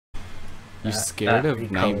You scared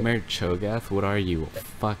of Nightmare Cho'Gath? What are you, a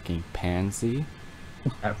fucking pansy?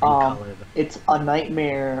 It's a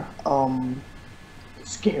nightmare,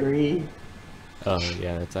 scary. Oh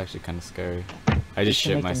yeah, that's actually kind of scary. I just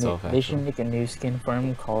shit myself, They should make a new skin for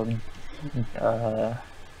him called,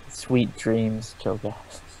 Sweet Dreams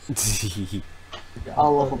Cho'Gath.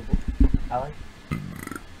 All of them. Alex,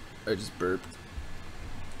 I just burped.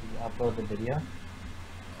 did you upload the video?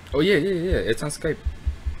 Oh yeah, it's on Skype.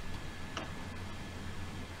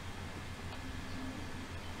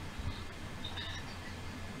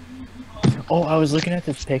 Oh, I was looking at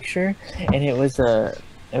this picture, and it was a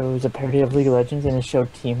parody of League of Legends, and it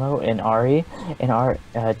showed Teemo and Ari, and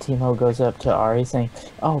Teemo goes up to Ari saying,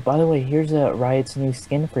 "Oh, by the way, here's a Riot's new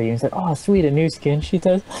skin for you." And he's like, "Oh, sweet, a new skin," she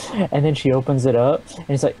says, and then she opens it up, and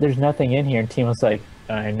it's like, "There's nothing in here," and Teemo's like,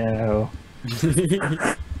 "I know."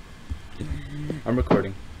 I'm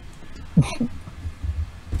recording.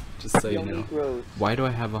 Just so you know. Why do I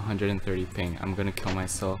have 130 ping? I'm gonna kill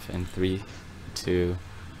myself in 3, 2,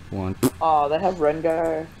 1. Oh, they have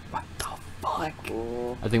Rengar. What the fuck?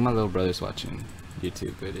 Cool. I think my little brother's watching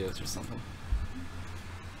YouTube videos or something.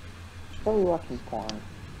 Probably watching porn.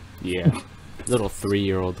 Yeah. Little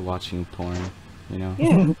 3-year-old watching porn, you know?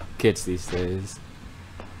 Yeah. Kids these days.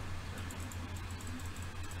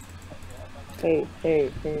 Hey,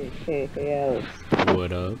 Alex.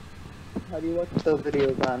 What up? How do you watch the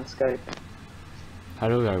videos on Skype? How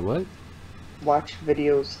do I what? Watch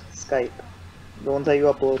videos Skype. The ones that you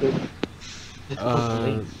uploaded. It's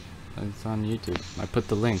on YouTube. I put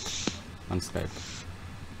the link on Skype.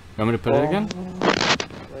 You want me to put it again?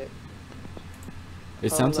 Wait.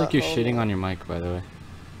 It sounds like you're shitting on your mic, by the way.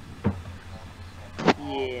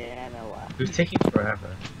 Yeah, I know what. It's taking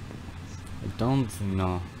forever. I don't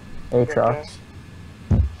know. Aatrox.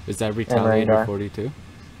 Is that Retaliator Rengar. 42?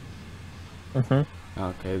 Mm-hmm.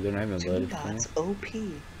 Okay, they're not even loaded for me. That's OP.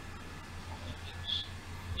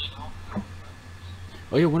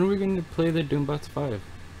 Oh yeah, when are we going to play the Doombots 5?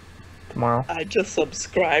 Tomorrow. I just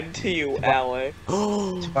subscribed to you, Alex.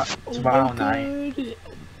 Tomorrow night.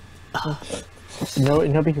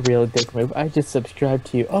 No big real dick move. I just subscribed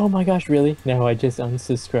to you. Oh my gosh, really? No, I just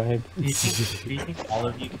unsubscribed. Do you think all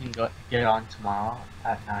of you can get on tomorrow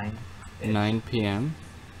at 9? 9 p.m.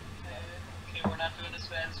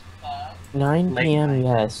 9 Late p.m.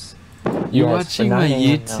 night. Yes. You're Yes, watching but my 9 a.m.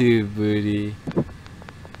 no. YouTube, booty.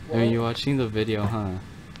 I mean, you're watching the video, huh?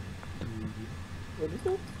 What is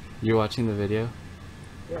it? You're watching the video?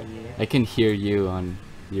 Yeah. I can hear you on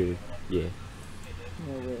your... yeah.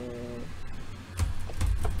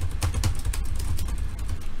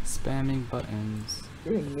 Spamming buttons.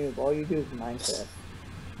 You're a noob. All you do is Minecraft.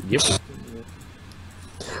 Yep.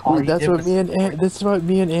 Oh, that's what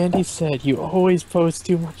me and Andy said. You always post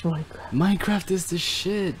too much Minecraft. Minecraft is the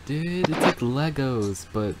shit, dude. It's like Legos,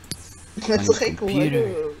 but It's on like computer.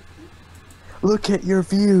 Lego. Look at your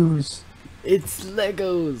views. It's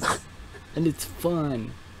Legos, and it's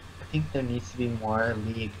fun. I think there needs to be more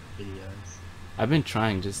League videos. I've been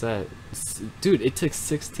trying just that. Dude, it took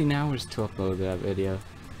 16 hours to upload that video.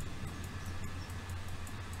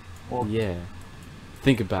 Well, Yeah.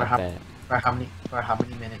 Think about how- that. For how many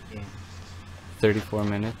minute game? 34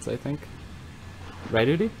 minutes, I think. Right,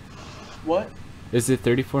 Udi? What? Is it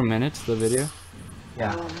 34 minutes, the video?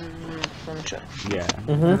 Yeah. Let me check. Yeah.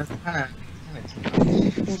 Mm-hmm. That's kinda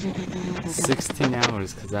 16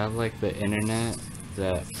 hours, because I have like the internet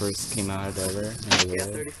that first came out ever. And Yeah,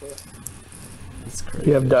 34. It's crazy.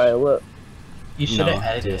 You have dial-up. You should No, have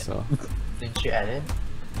edited. DSL. Didn't you edit?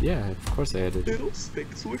 Yeah, of course I edited.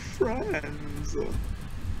 Fiddlesticks with friends.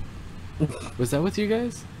 Was that with you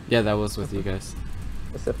guys? Yeah, that was with you guys.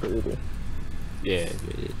 Except for Udy. Yeah.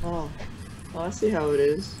 Oh, I see how it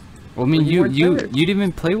is. Well, I mean, Well, you you weren't there. didn't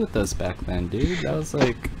even play with us back then, dude. That was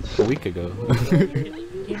like a week ago.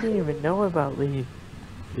 You didn't even know about League.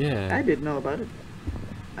 Yeah. I didn't know about it.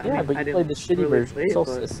 I Yeah, mean, but I you didn't played the shitty really version, play it,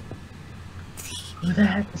 Solstice. Who the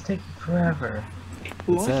heck is taking forever?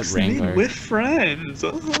 What's that, Rengar? with friends.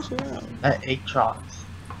 That Aatrox.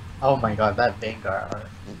 Oh my god, that Vanguard art.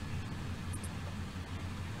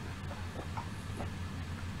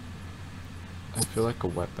 I feel like a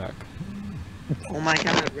wetback. Oh my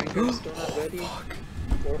god, Rengar's still not ready.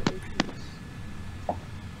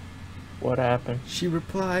 What happened? She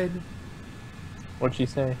replied. What'd she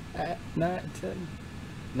say? Not 10.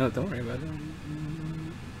 No, don't worry about it.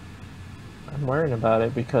 I'm worrying about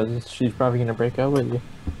it because she's probably gonna break up with you.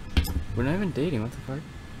 We're not even dating. What the fuck?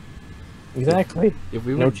 Exactly. If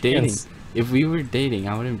we No were dating, chance. if we were dating,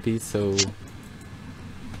 I wouldn't be so.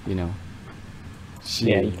 You know.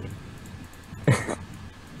 Yeah, you-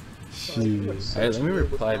 Jeez. Alright, let me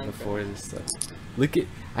reply before this stuff. Look at,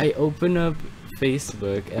 I open up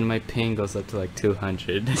Facebook and my ping goes up to like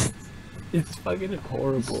 200. It's fucking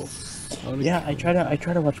horrible. Yeah, I try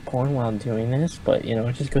to watch porn while doing this, but you know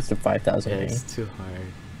it just goes to 5,000 Yeah, ping. it's too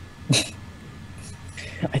hard.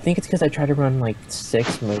 I think it's because I try to run like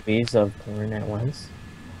 6 movies of porn at once.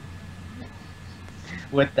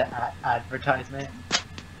 With the advertisement.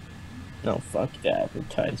 No, fuck the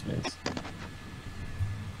advertisements.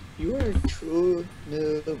 You are a true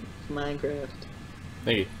noob of Minecraft.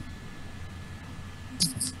 Thank you.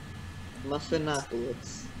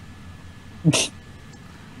 Muffinopolis.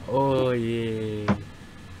 Oh yeah.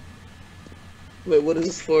 Wait, what is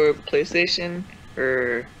this for? PlayStation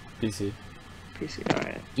or PC. PC?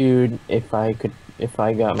 Alright. Dude, if I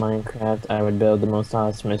got Minecraft, I would build the most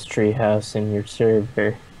awesomest treehouse in your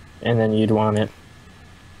server, and then you'd want it.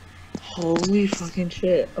 Holy fucking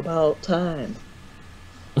shit! About time.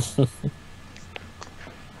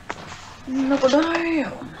 No,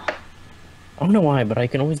 damn. I don't know why, but I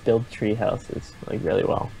can always build tree houses like really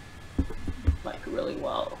well. Like really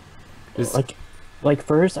well. This- Like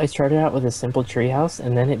first I started out with a simple tree house,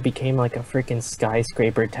 and then it became like a freaking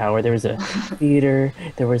skyscraper tower. There was a theater,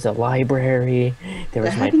 there was a library, there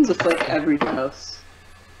was That my happens with like every house.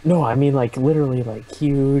 no, I mean like literally like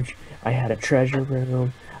huge. I had a treasure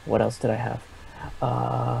room. What else did I have?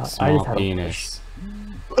 I Small just had penis.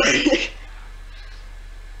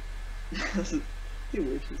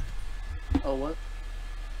 Oh, what?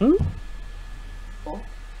 Hmm? Oh.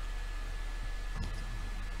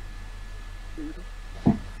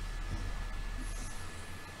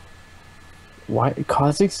 Why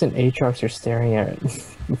Kha'Zix and Aatrox are staring at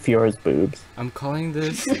Fiora's boobs? I'm calling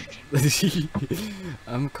this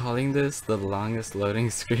I'm calling this the longest loading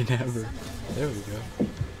screen ever. There we go.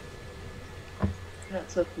 That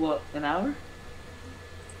took what, an hour?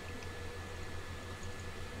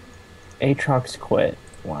 Aatrox quit.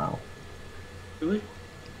 Wow. Really?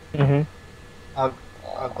 Mhm. I'll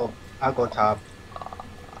go top.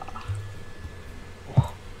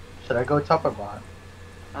 Should I go top or bot?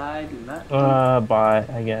 I do not. Bot,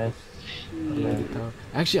 I guess.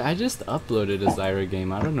 Actually, I just uploaded a Zyra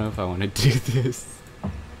game. I don't know if I want to do this.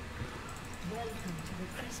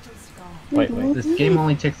 Wait. This game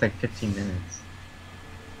only takes like 15 minutes.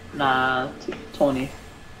 Nah, 20.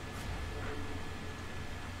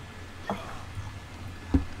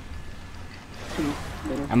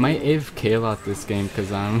 I might AFK a lot this game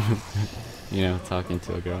because I'm, you know, talking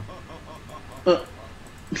to a girl. I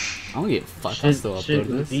don't get fucked. I'll still Should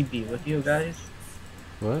upload this. we be with you guys?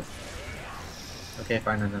 What? Okay,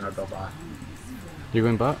 fine, and then I'll go bot. You're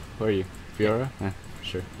going bot? Where are you? Fiora? Eh,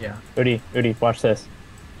 sure. Yeah. Udi, watch this.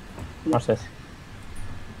 Watch this.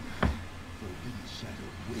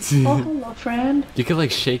 Oh, hello, friend. You could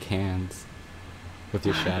like shake hands with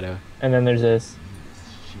your shadow. And then there's this.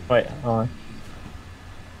 Wait, hold on.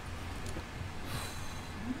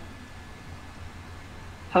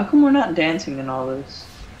 How come we're not dancing in all this?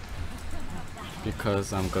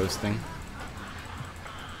 Because I'm ghosting.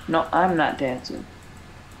 No, I'm not dancing.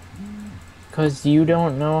 Cause you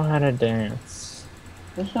don't know how to dance.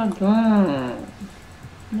 Yes, I don't.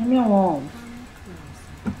 Leave me alone.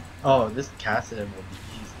 Oh, this Cassidy will be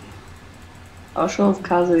easy. I'll show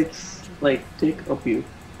Kha'Zix, like, dick up you.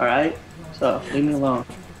 Alright? So, leave me alone.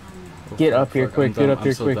 Get up here Fuck, quick, I'm get dumb, up I'm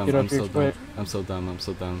here so quick, dumb, get I'm up here so quick. dumb. I'm so dumb, I'm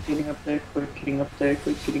so dumb. Getting up there quick, getting up there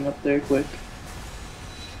quick, getting up there quick.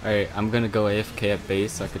 Alright, I'm gonna go AFK at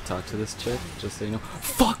base so I could talk to this chick, just so you know.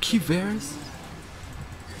 Fuck you, Varys!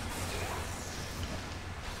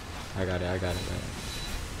 I got it.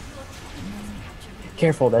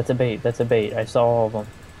 Careful, that's a bait, I saw all of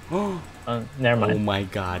them. Never Oh mind. my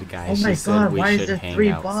god, guys, Oh my she said God, we why is should there hang 3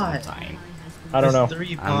 out bots? sometime. I don't know. There's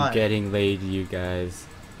 3 I'm bots. getting laid, you guys.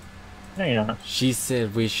 No, you're not. She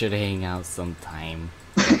said we should hang out sometime.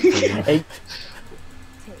 Hey,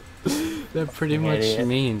 That pretty much Idiot.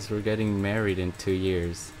 means we're getting married in 2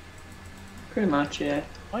 years. Pretty much, yeah.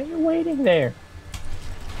 why are you waiting there?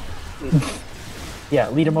 Yeah,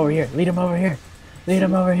 lead him over here. Lead him over here. Lead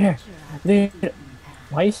him over here.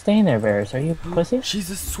 Why are you staying there, Varys? Are you a pussy? She's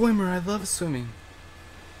a swimmer, I love swimming.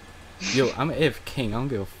 Yo, I'm a AF King, I don't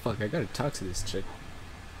give a fuck, I gotta talk to this chick.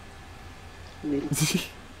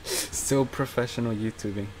 Still professional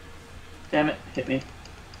YouTubing. Damn it, hit me.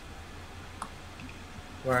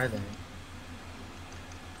 Where are they?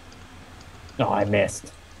 No, I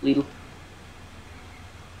missed. Lidl.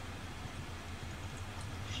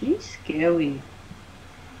 She's scary.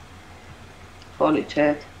 Holy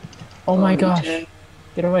chat. Oh my Holy gosh. chat.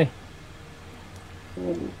 Get away.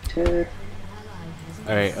 Holy chat.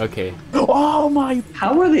 Alright, okay. Oh my!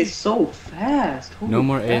 How are they so fast? No Holy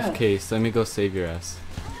more crap. AFKs. Let me go save your ass.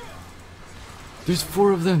 There's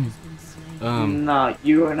 4 of them. Nah,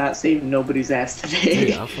 you are not saving nobody's ass Dude,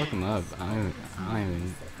 today. I'll fuck him up. I don't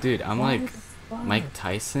even. Dude, I'm like Mike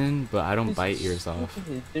Tyson, but I don't bite ears off.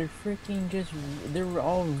 They're freaking just. They're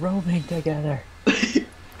all roaming together.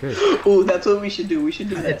 Good. Oh, that's what we should do. We should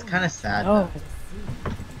do It's that. kind of sad. Oh.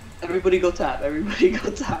 Everybody go top. Everybody go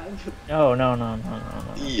top. No.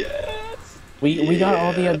 Yes. We got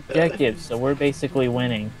all the Yeah. objectives, so we're basically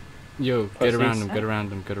winning. Yo, get around him, Pussies. get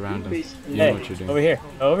around him, get around him. You know Hey, what you're doing. over here,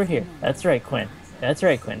 over here. That's right, Quinn. That's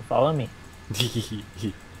right, Quinn. Follow me.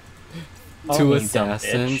 Follow 2 me, you dumb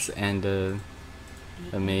assassins bitch. and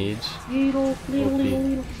a mage.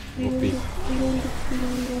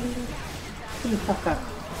 Fuck up.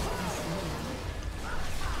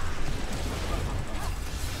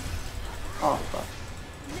 Oh fuck.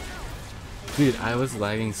 Dude, I was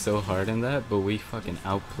lagging so hard in that, but we fucking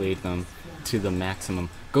outplayed them to the maximum.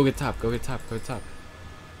 Go get top, go get top, go get top.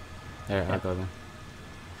 There, I'll go then.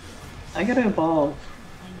 I gotta evolve.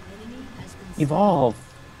 Evolve.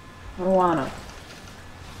 I don't wanna.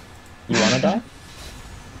 You wanna die?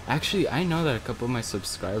 Actually, I know that a couple of my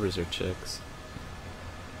subscribers are chicks.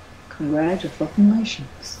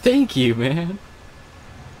 Congratulations. Thank you, man.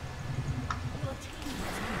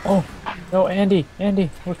 Oh, no, Andy,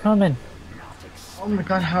 we're coming. Oh my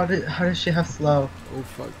god, how does she have slow? Oh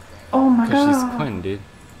fuck. Oh my Cause god. she's Quinn, dude.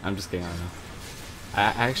 I'm just kidding, I don't know. I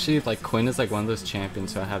actually, like, Quinn is like one of those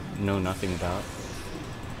champions who I know nothing about.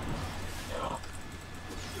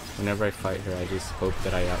 Whenever I fight her, I just hope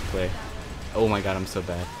that I outplay. Oh my god, I'm so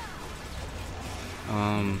bad.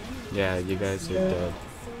 Yeah, you guys are dead.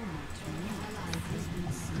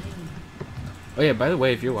 Oh yeah, by the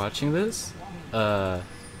way, if you're watching this,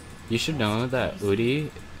 you should know that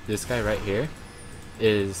Udi, this guy right here,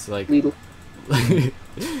 is like... Legal.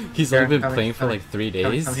 he's Here, only been come playing for here. like 3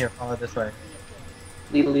 days. Come here, follow this way.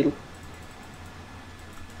 Legal.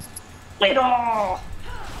 Legal.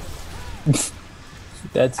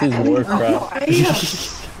 That's his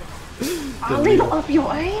Warcraft. I'll legal up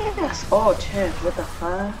your ass. Oh, Chad, what the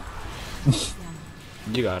fuck?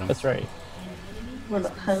 You got him. That's right. Where the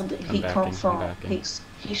hell did he I'm come backing, from? I'm backing.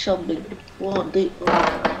 He shoved it. One deep.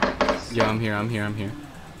 Yeah, I'm here.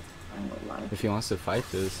 If he wants to fight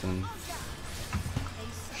this, then...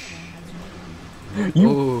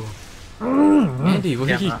 Oh, Andy, what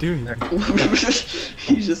are you doing? There.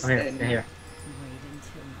 He's just Come here, standing stay here.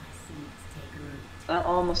 I'm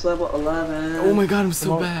almost level 11. Oh my god, I'm so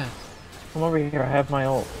Come on. bad. Come over here, I have my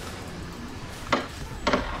ult.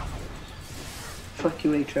 Fuck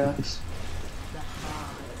you, Atrax.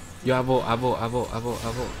 Yo, I vote.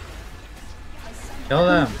 Kill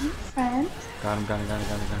them. Friend, Got him. I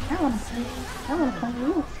wanna play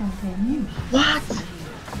you something. What?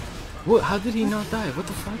 What? How did he not die? What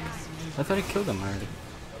the fuck? I thought I killed him already.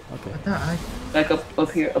 Okay. No, I... Back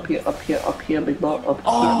up here, big ball, up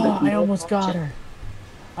Oh, here. I almost got her.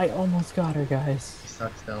 I almost got her, guys. You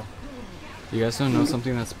suck still. You guys don't know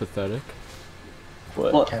something that's pathetic?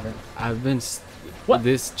 What? Kevin. I've been... What?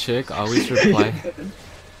 This chick always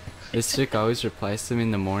This chick always replies to me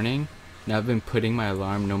in the morning, and I've been putting my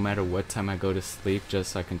alarm no matter what time I go to sleep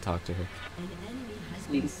just so I can talk to her.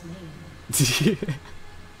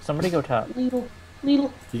 Somebody go top. Little. You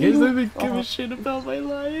guys don't even give a shit about my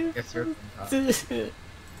life. Guess you're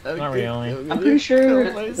Not really. I'm pretty sure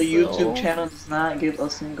the YouTube channel does not give a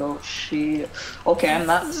single shit. Okay, I'm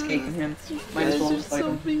not escaping him. Might as well just fight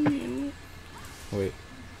him. Wait.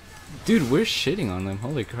 Dude, we're shitting on them.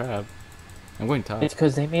 Holy crap. I'm going top. It's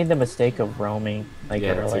because they made the mistake of roaming like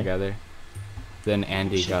Yeah, early. together. Then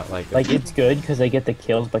Andy got like... Like it's good because they get the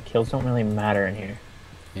kills, but kills don't really matter in here.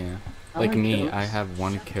 Yeah. I Like like me, kills. I have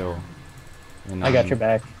 1 kill. And I got your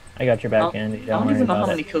back. I got your back, I Andy. don't Don't worry even know how about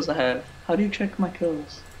many it. kills I have. How do you check my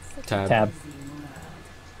kills? Tab. Tab.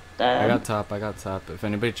 I got top. If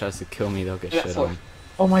anybody tries to kill me, they'll get I got shit 4. on.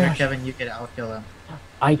 Oh my Here, gosh. Kevin, you get it. I'll kill him.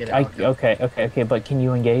 Okay, but can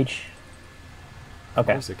you engage? Of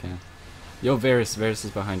Okay. course I can. Yo, Varus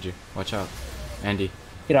is behind you. Watch out. Andy.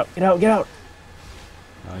 Get out.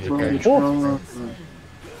 Oh, here comes. Oh.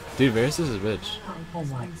 Dude, Varus is a bitch. Oh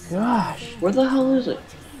my gosh. Where the hell is it?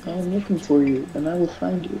 I'm looking for you, and I will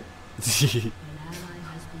find you.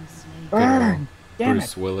 Burn. Damn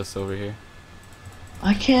Bruce it. Willis over here.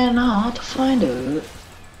 I cannot find it.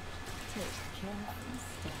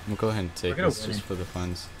 I'm gonna go ahead and take We're gonna this win. just for the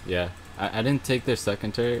funds. Yeah. I didn't take their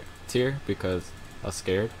second tier because I was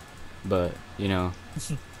scared. But, you know,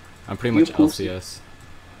 I'm pretty You much pussy. LCS.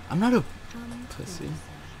 I'm not a pussy.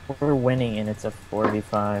 We're winning and it's a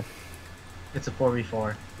 4v5. It's a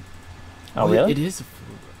 4v4. Oh, really? It is a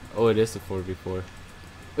 4. Oh, it is a 4v4.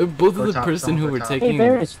 Both Go of the top, person someone who go were top. Hey, taking.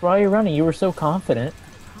 Varys, while you're running, you were so confident.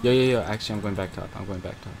 Yo. Actually, I'm going back top. I'm going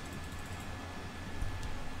back top.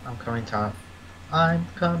 I'm coming top. I'm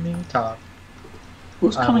coming top.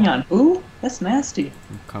 Who's coming on? Who? That's nasty.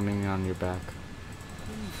 I'm coming on your back.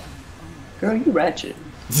 Girl, you ratchet.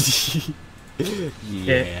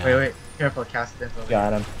 Yeah. Wait. Careful, Cassidon's over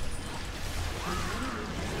Got him.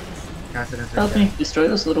 Cassidon's Help right me there. destroy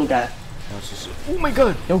this little guy. Oh my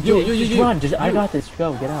god! Yo, just yo. run. I got this.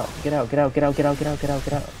 Go, get out. Okay.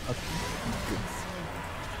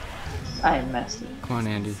 I am messy. Come on,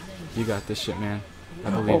 Andy. You got this shit, man.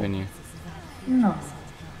 I believe in you. No.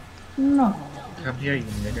 No. Come here, you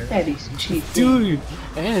nigger. Daddy's cheap. Dude!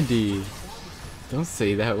 Andy! Don't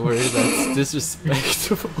say that word. That's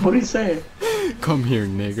disrespectful. What do you say? Come here,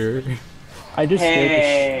 nigger. I just scared the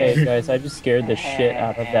Hey. hey guys, I just scared the shit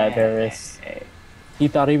out of that Varys. He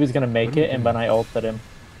thought he was gonna make it, and then I ulted him.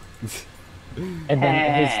 And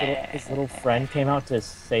then his little friend came out to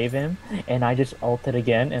save him, and I just ulted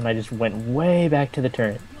again, and I just went way back to the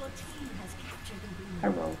turret. I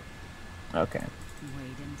roll. Okay.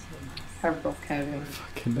 I roll, Kevin.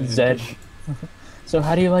 Fucking Andy. Zed. So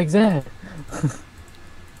how do you like Zed?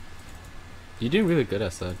 You're doing really good, I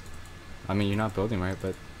said. I mean, you're not building right,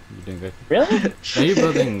 but you're doing good. Really? No, you're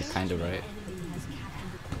building kind of right.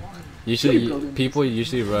 Usually, building people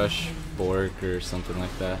usually rush Borg or something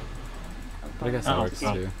like that. But I guess that Oh, works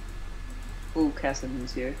oh. too. Ooh,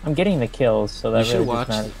 Cassidy's here. I'm getting the kills, so You that should really watch.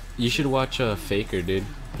 just matters. You should watch Faker, dude.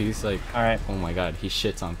 He's like, Alright. oh my god, he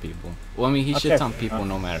shits on people. Well, I mean, he I'll shits check on it people out.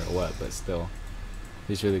 no matter what, but still,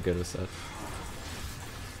 he's really good with stuff.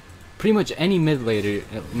 Pretty much any mid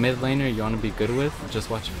laner you want to be good with, just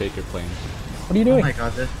watch Faker playing. What are you Oh doing? my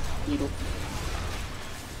god, Needle.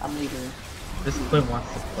 I'm leaving. this Quinn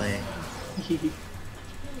wants to play.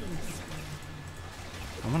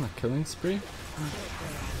 I'm on a killing spree.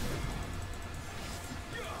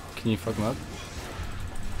 Can you fuck him up?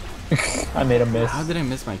 I made a miss. How did I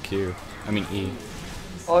miss my Q? I mean E.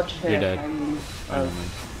 Oh, shit. You're dead. I- Oh, never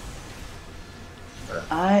mind.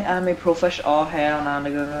 I am a professional. Oh, hell no,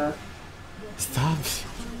 nigga. Stop.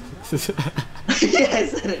 Yeah, I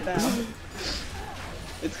said it now.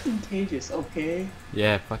 It's contagious, okay?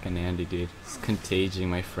 Yeah, fucking Andy, dude. It's contaging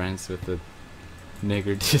my friends with the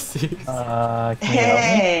nigger disease. Can you help me?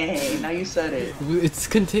 Hey, now you said it. It's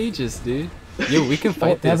contagious, dude. Yo, we can Oh,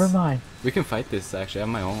 fight this. never mind. We can fight this, actually. I have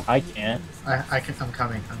my own. I can't. I'm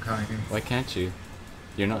coming. Why can't you?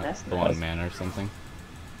 You're not That's the nice. one man or something.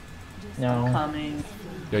 No. Coming.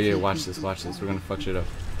 Yo, watch this. We're gonna fuck shit up.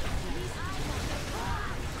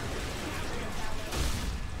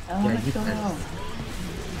 Oh, Yeah, let's you go said now.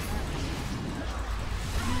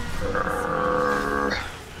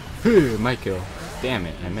 My kill. Damn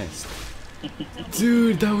it, I missed.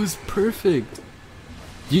 Dude, that was perfect.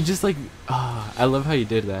 You just like, I love how you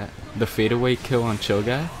did that. The fadeaway kill on Chill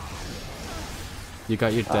Guy. You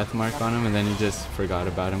got your death mark on him and then you just forgot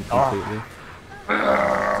about him completely.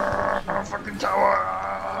 Fucking tower!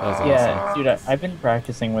 That was awesome. Yeah, dude, I've been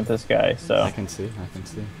practicing with this guy, so. I can see.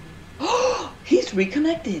 He's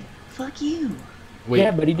reconnected. Fuck you. Wait,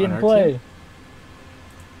 yeah, but he on didn't our play. team?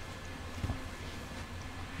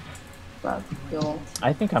 Fuck, yo.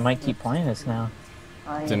 I think I might keep playing this now.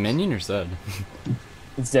 Dominion or Zed?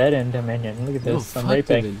 Zed and Dominion. Look at No, this. I'm fuck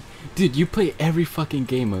raping. Dominion. Dude, you play every fucking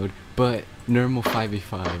game mode, but normal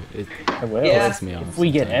 5v5. It I will. Yeah. pisses me off If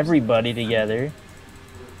we get sometimes. everybody together.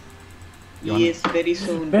 You wanna- Yes, very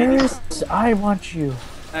soon. Very soon. Varys, I want you.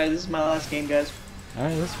 Alright, this is my last game, guys.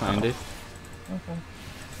 Alright, that's fine, dude. Okay.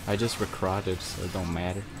 I just recorded, so it don't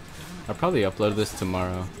matter. I'll probably upload this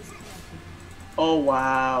tomorrow. Oh,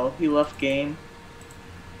 wow. He left game.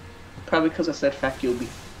 Probably because I said fuck you, B.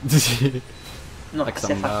 No, Like I said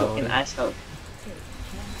some fuck you loud. and I said.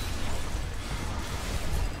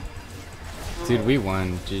 Dude, we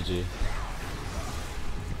won. GG.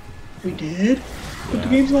 We did? But Yeah, the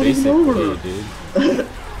game's not even basically, over. dude.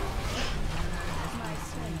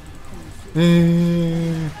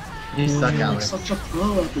 You suck, I'm Alex. such a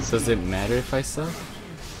pro at this Does game. it matter if I suck?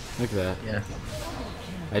 Look at that. Yes.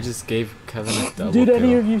 I just gave Kevin a double Did any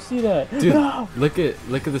kill. of you see that? Dude, No! look at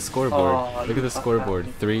the scoreboard. Oh, Look at you the fucked scoreboard.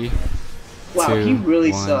 up. 3, Wow, 2, he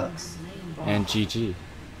really 1, sucks. and GG.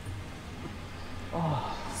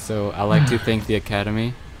 Oh. So I like to thank the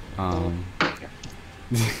Academy.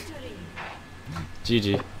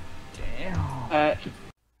 GG. Damn.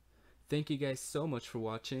 Thank you guys so much for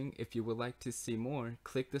watching. If you would like to see more,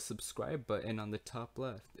 click the subscribe button on the top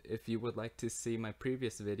left. If you would like to see my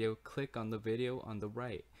previous video, click on the video on the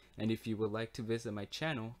right. And if you would like to visit my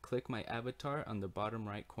channel, click my avatar on the bottom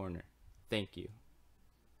right corner. Thank you.